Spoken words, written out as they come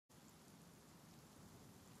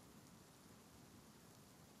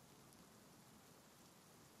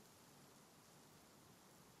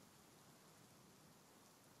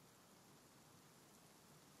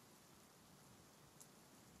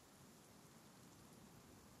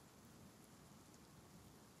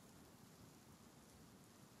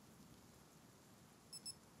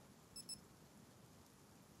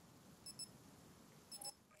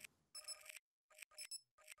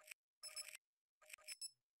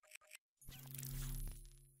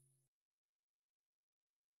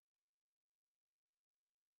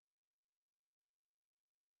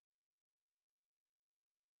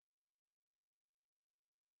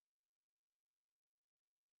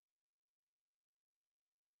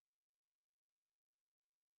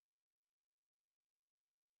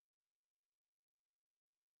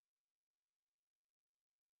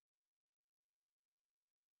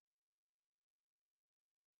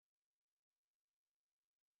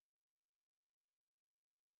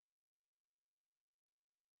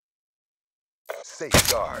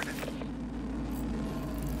SafeGuard.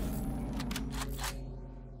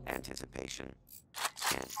 Anticipation.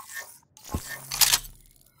 Scan.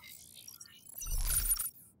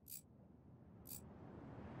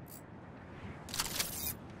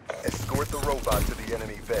 Escort the robot to the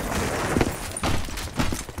enemy base.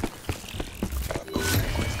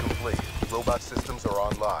 Sequence complete. Robot systems are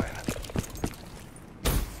online.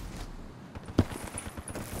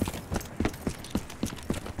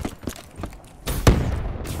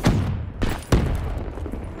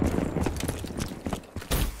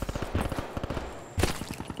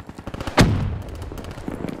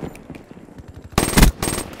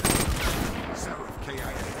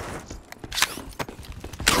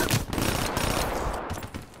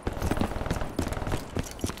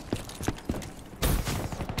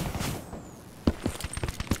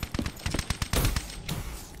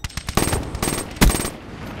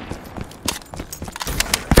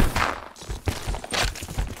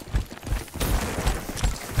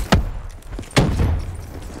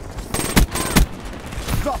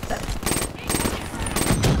 Drop them.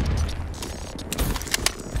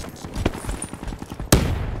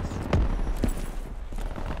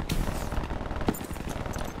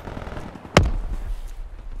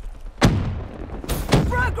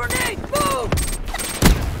 Frag grenade! Move!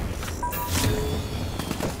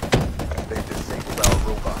 They've disabled our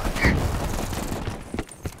robot.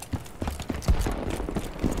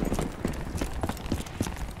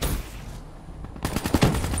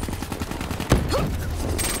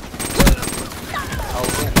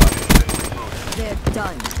 They're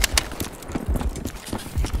done.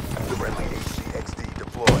 Friendly HCXD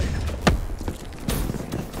deployed.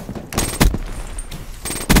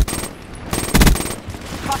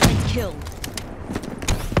 Hostile killed.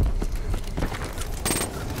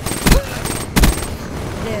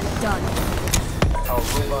 They're done. Our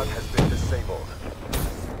robot has been disabled.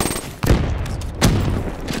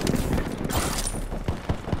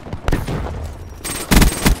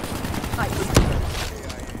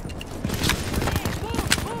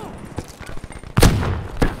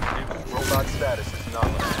 Robot status is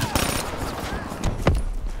nominal.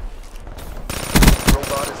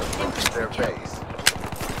 Robot is approaching their base.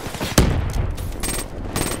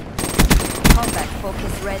 Combat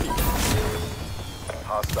focus ready.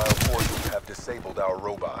 Hostile forces have disabled our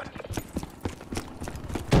robot.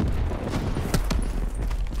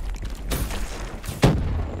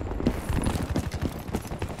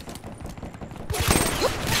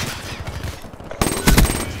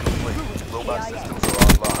 Complete. Robot systems are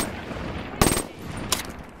online.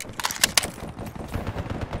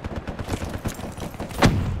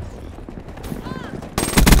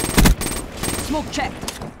 Smoke check.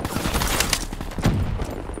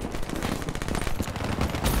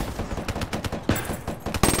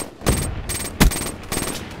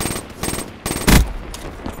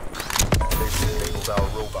 They've disabled our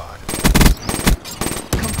robot.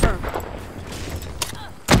 Confirmed.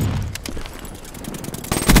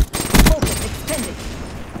 Focus extended.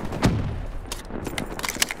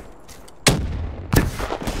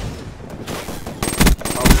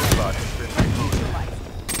 Our robot has been rebooted.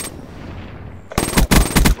 Robot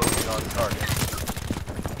is closing on target.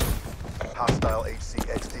 Hostile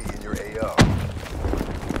HCXD in your AO.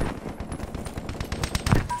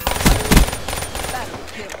 Battery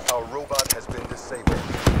kill. Our robot has been disabled.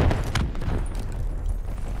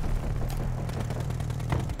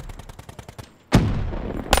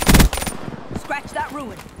 Scratch that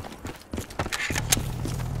ruin.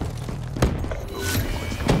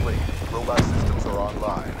 Sequence complete. Robot systems are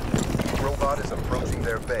online. Robot is approaching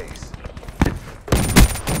their base.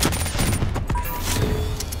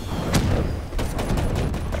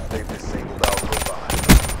 They've disabled our robot.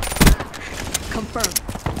 Confirmed.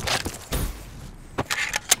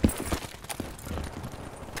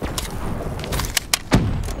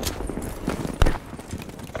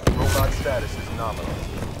 Robot status is nominal.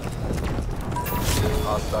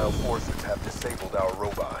 Hostile forces have disabled our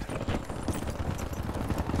robot.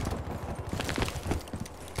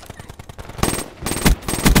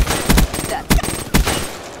 That.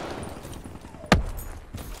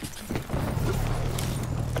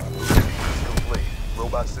 Complete.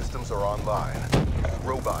 Robot systems are online.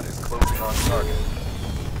 Robot is closing on target.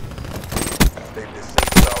 They've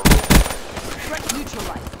disabled our robot. Threat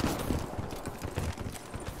neutralized.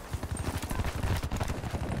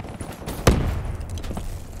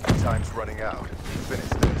 Time's running out. Finish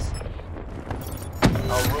this.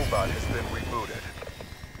 Our robot has been rebooted.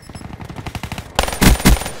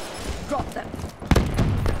 Drop them.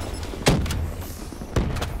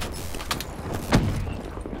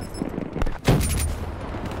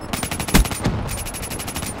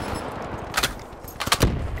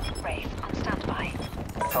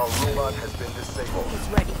 disabled. Is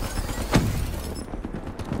ready.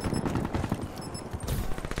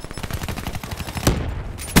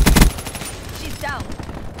 She's down.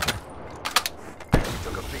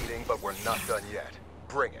 Took a beating, but we're not done yet.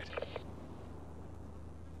 Bring it.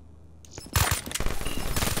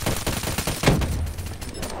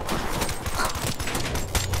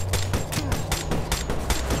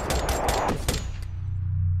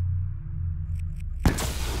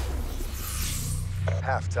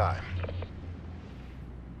 Halftime.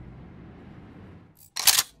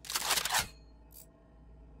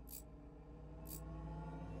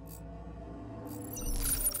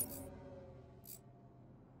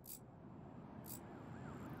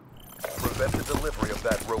 Prevent the delivery of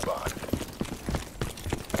that robot.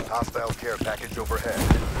 Hostile care package overhead.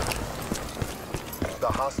 The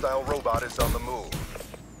hostile robot is on the move.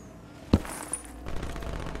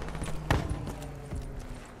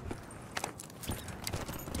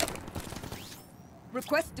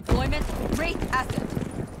 Request deployment. Rate asset.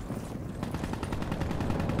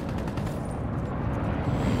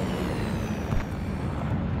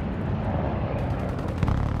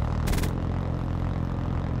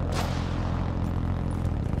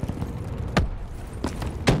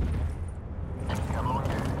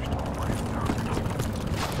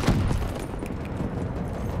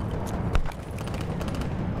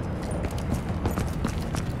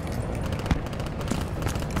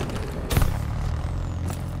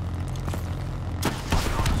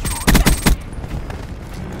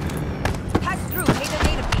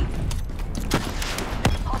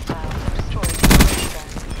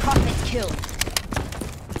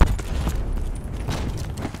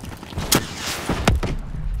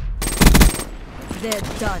 They're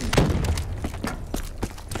done.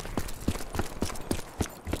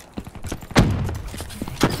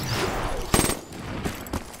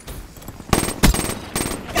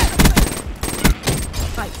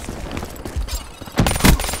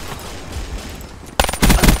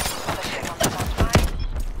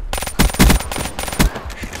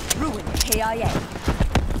 Ruin KIA.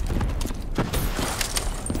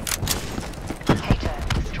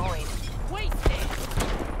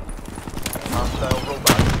 Hostile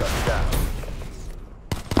robot shut down.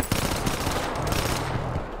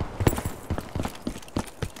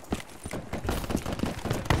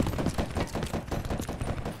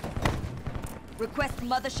 Request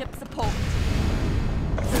mothership support.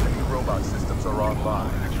 Enemy robot systems are online.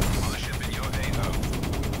 Mothership in your AO.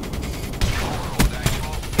 Control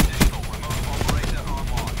actual. Additional remote operator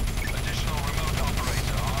online. Additional remote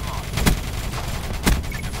operator online.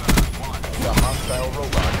 Confirmed 1. The hostile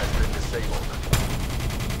robot has been disabled.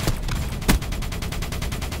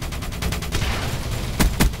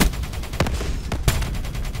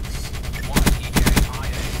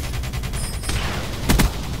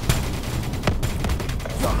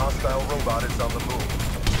 The hostile robot is on the move.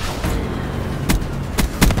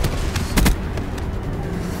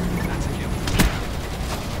 That's a kill.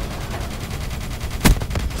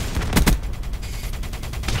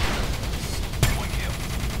 One kill.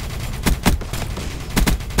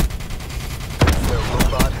 Their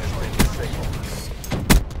robot has been disabled.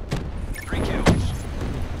 3 kills.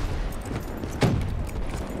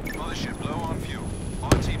 Mothership low on fuel.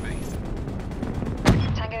 RTB.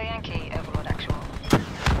 Tango Yankee, Overlord actual.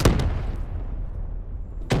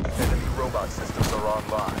 Enemy robot systems are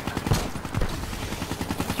online.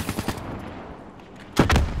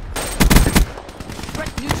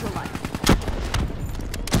 Threat neutralized.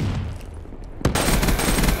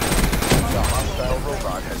 The hostile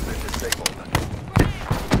robot has been disabled.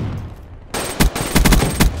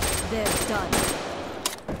 They're done.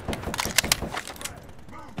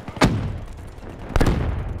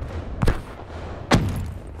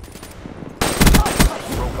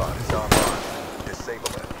 Robot is online.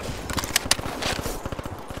 Disable it.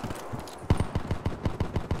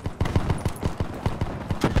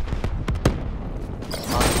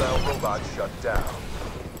 Hostile robot shut down.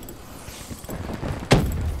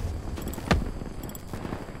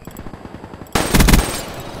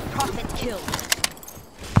 Prophet killed.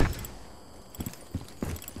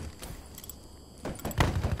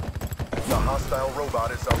 The hostile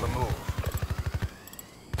robot is on the move.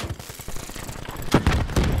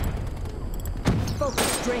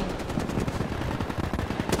 Focus drained.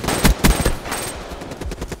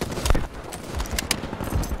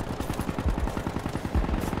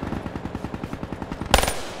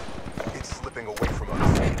 It's slipping away from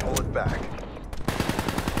us. Pull it back.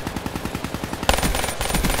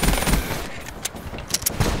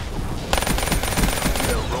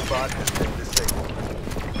 Their robot has been disabled.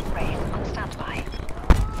 Wraith on standby.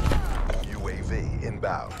 UAV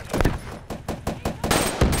inbound.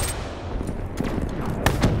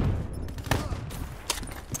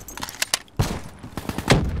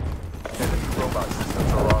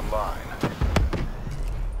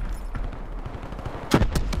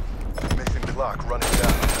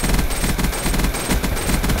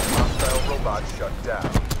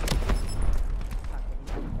 down.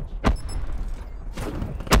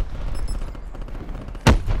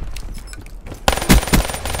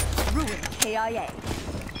 Ruin KIA.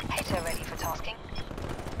 Hater ready for tasking.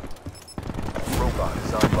 Robot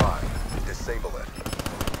is online. Disable it.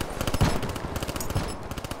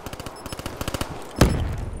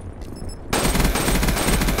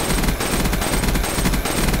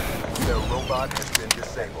 The robot has been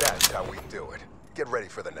disabled. That's how we do it. Get ready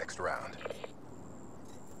for the next round.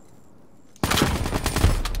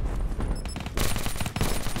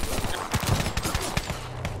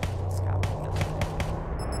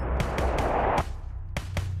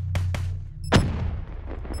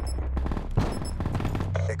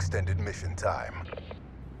 Extended mission time.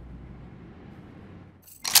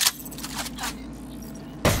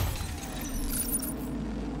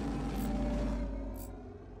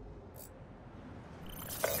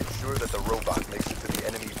 Ensure that the robot makes it to the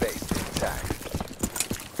enemy base intact.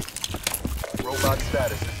 Robot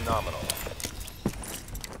status is nominal.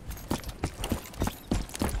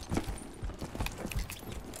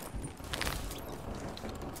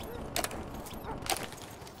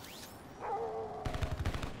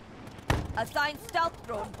 Assign stealth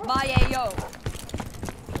drone. My AO.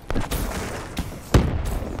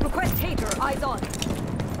 Request hater. Eyes on.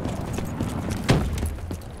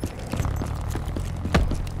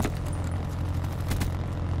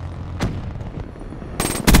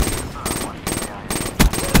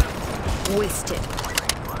 Wasted.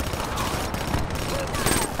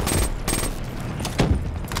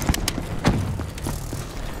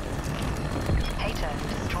 Hater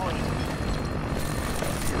destroyed.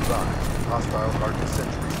 Advised. Hostile Arctic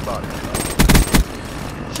Sentry spotted.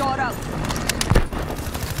 Shot out.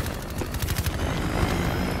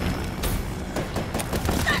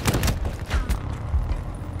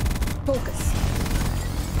 Focus.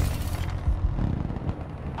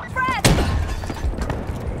 Fred!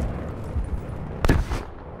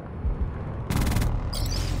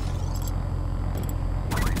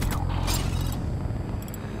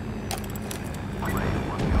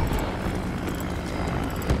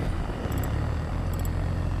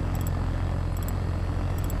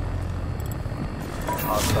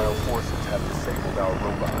 Hostile forces have disabled our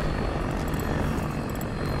robot.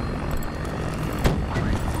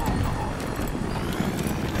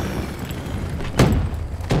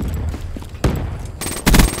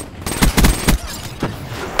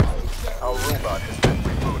 Our robot has been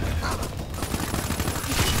rebooted.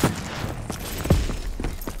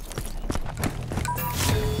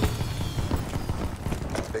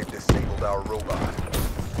 They've disabled our robot.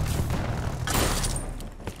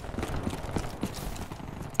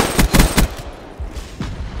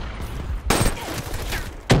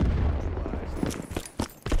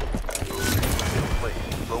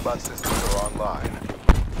 Robot systems are online.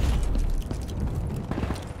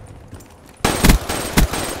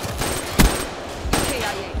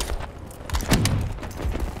 KIA.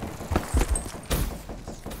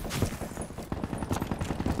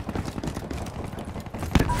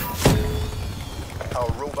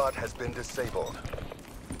 Our robot has been disabled.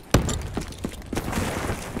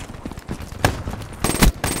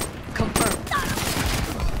 Confirmed.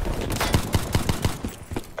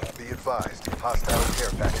 Be advised, hostile care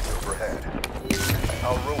package overhead.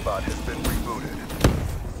 Our robot has been rebooted.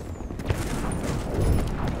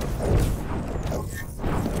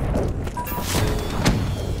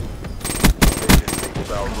 They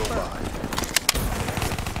disabled our robot.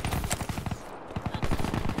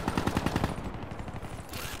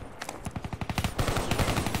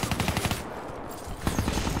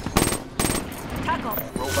 Tackle.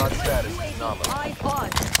 Robot status is nominal. Eyes on.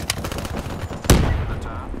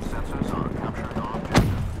 Sensors are capturing our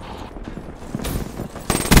objective.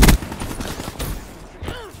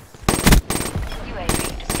 UAV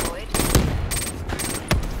destroyed.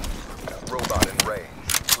 Robot in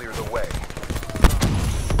range. Clear the way.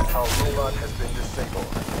 Our robot has been disabled.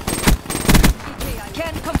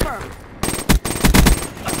 Can confirm.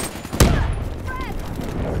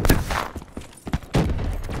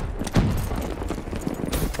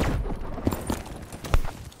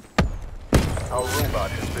 Our robot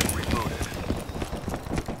has been rebooted.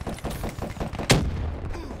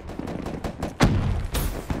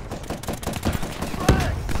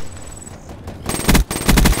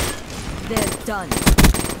 They're done.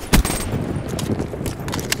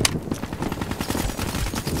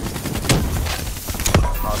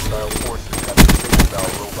 Hostile forces have disabled our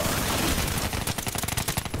robot.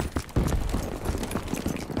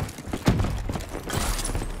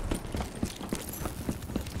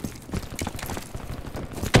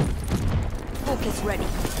 Focus ready.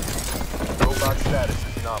 Robot status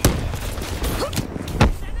is nominal.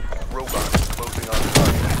 Robot is closing on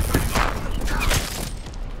target.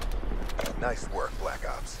 Nice work, Black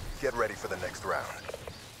Ops. Get ready for the next round.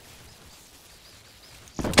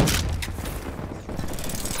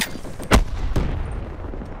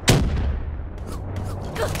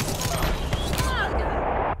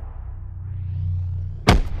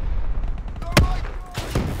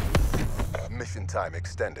 Mission time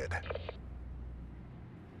extended.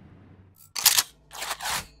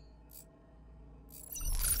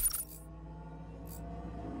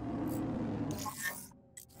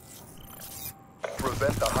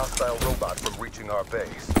 Prevent the hostile robot from reaching our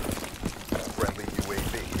base. Friendly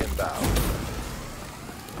UAV inbound.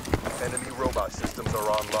 Enemy robot systems are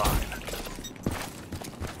online.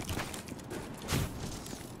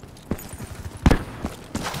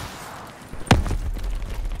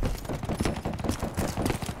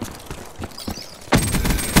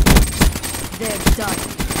 They're done.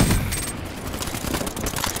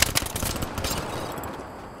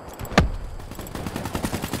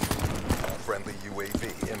 Friendly UAV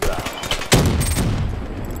inbound.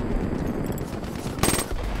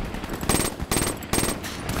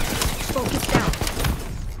 Focus down.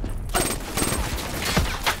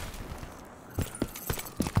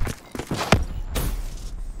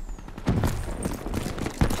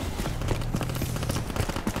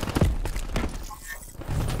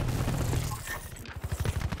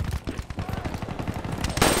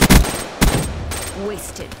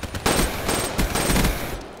 Wasted.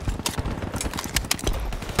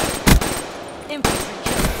 Infantry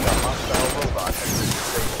kill. The hostile robot has been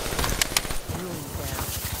disabled. Room down.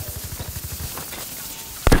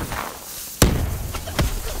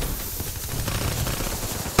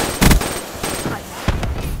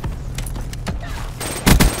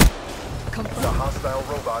 The Confirm. hostile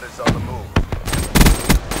robot is on the move.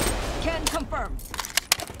 Can confirm.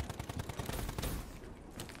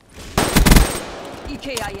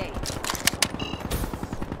 EKIA.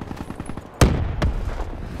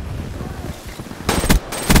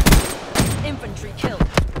 Infantry killed.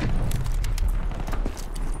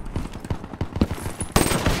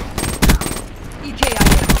 EKIA.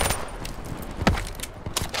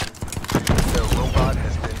 Their robot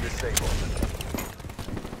has been disabled.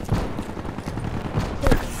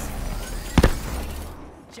 Focus.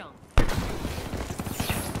 Jump.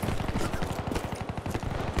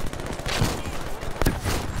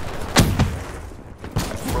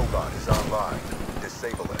 Robot is online.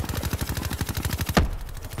 Disable it.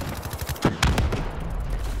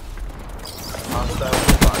 Hostile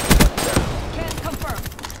robot shut down. Can confirm.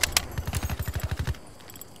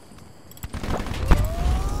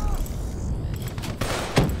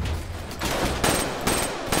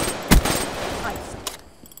 Ice.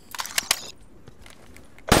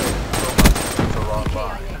 Robot systems are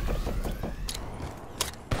online. EKIA.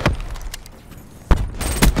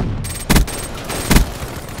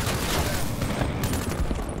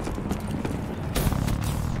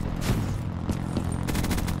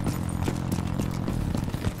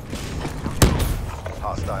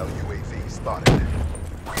 Hostile UAV spotted.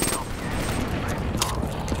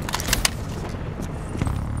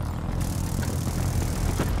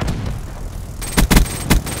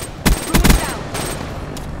 Ruin down.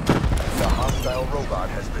 The hostile robot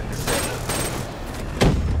has been disabled.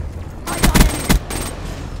 Eyes on enemy.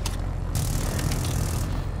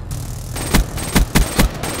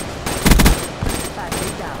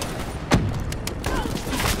 Battery down.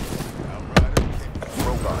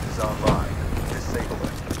 Robot is online. Disable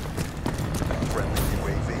it. Friendly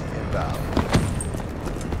UAV inbound.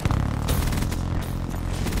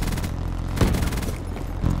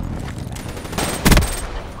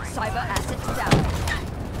 Cyber assets down.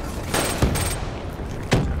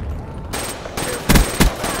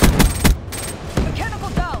 Mechanical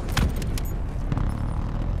down.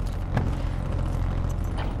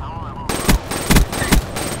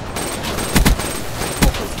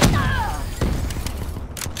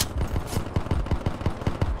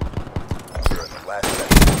 You're in the last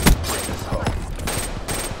second. Bring this home.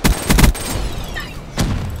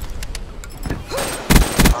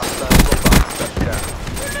 Hostile robot shut down.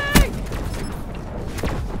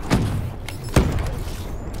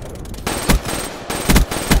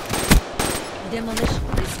 Demolition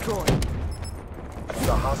destroyed.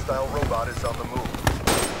 The hostile robot is on the move.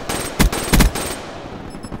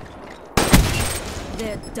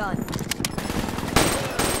 They're done.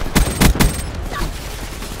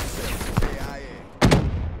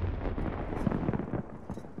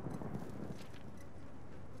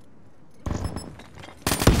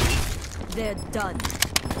 They're done.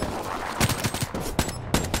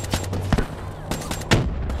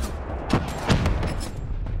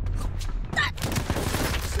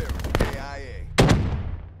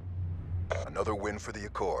 win for the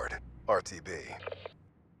Accord. RTB.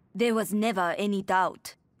 There was never any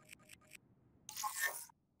doubt.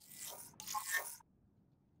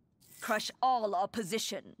 Crush all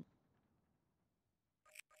opposition.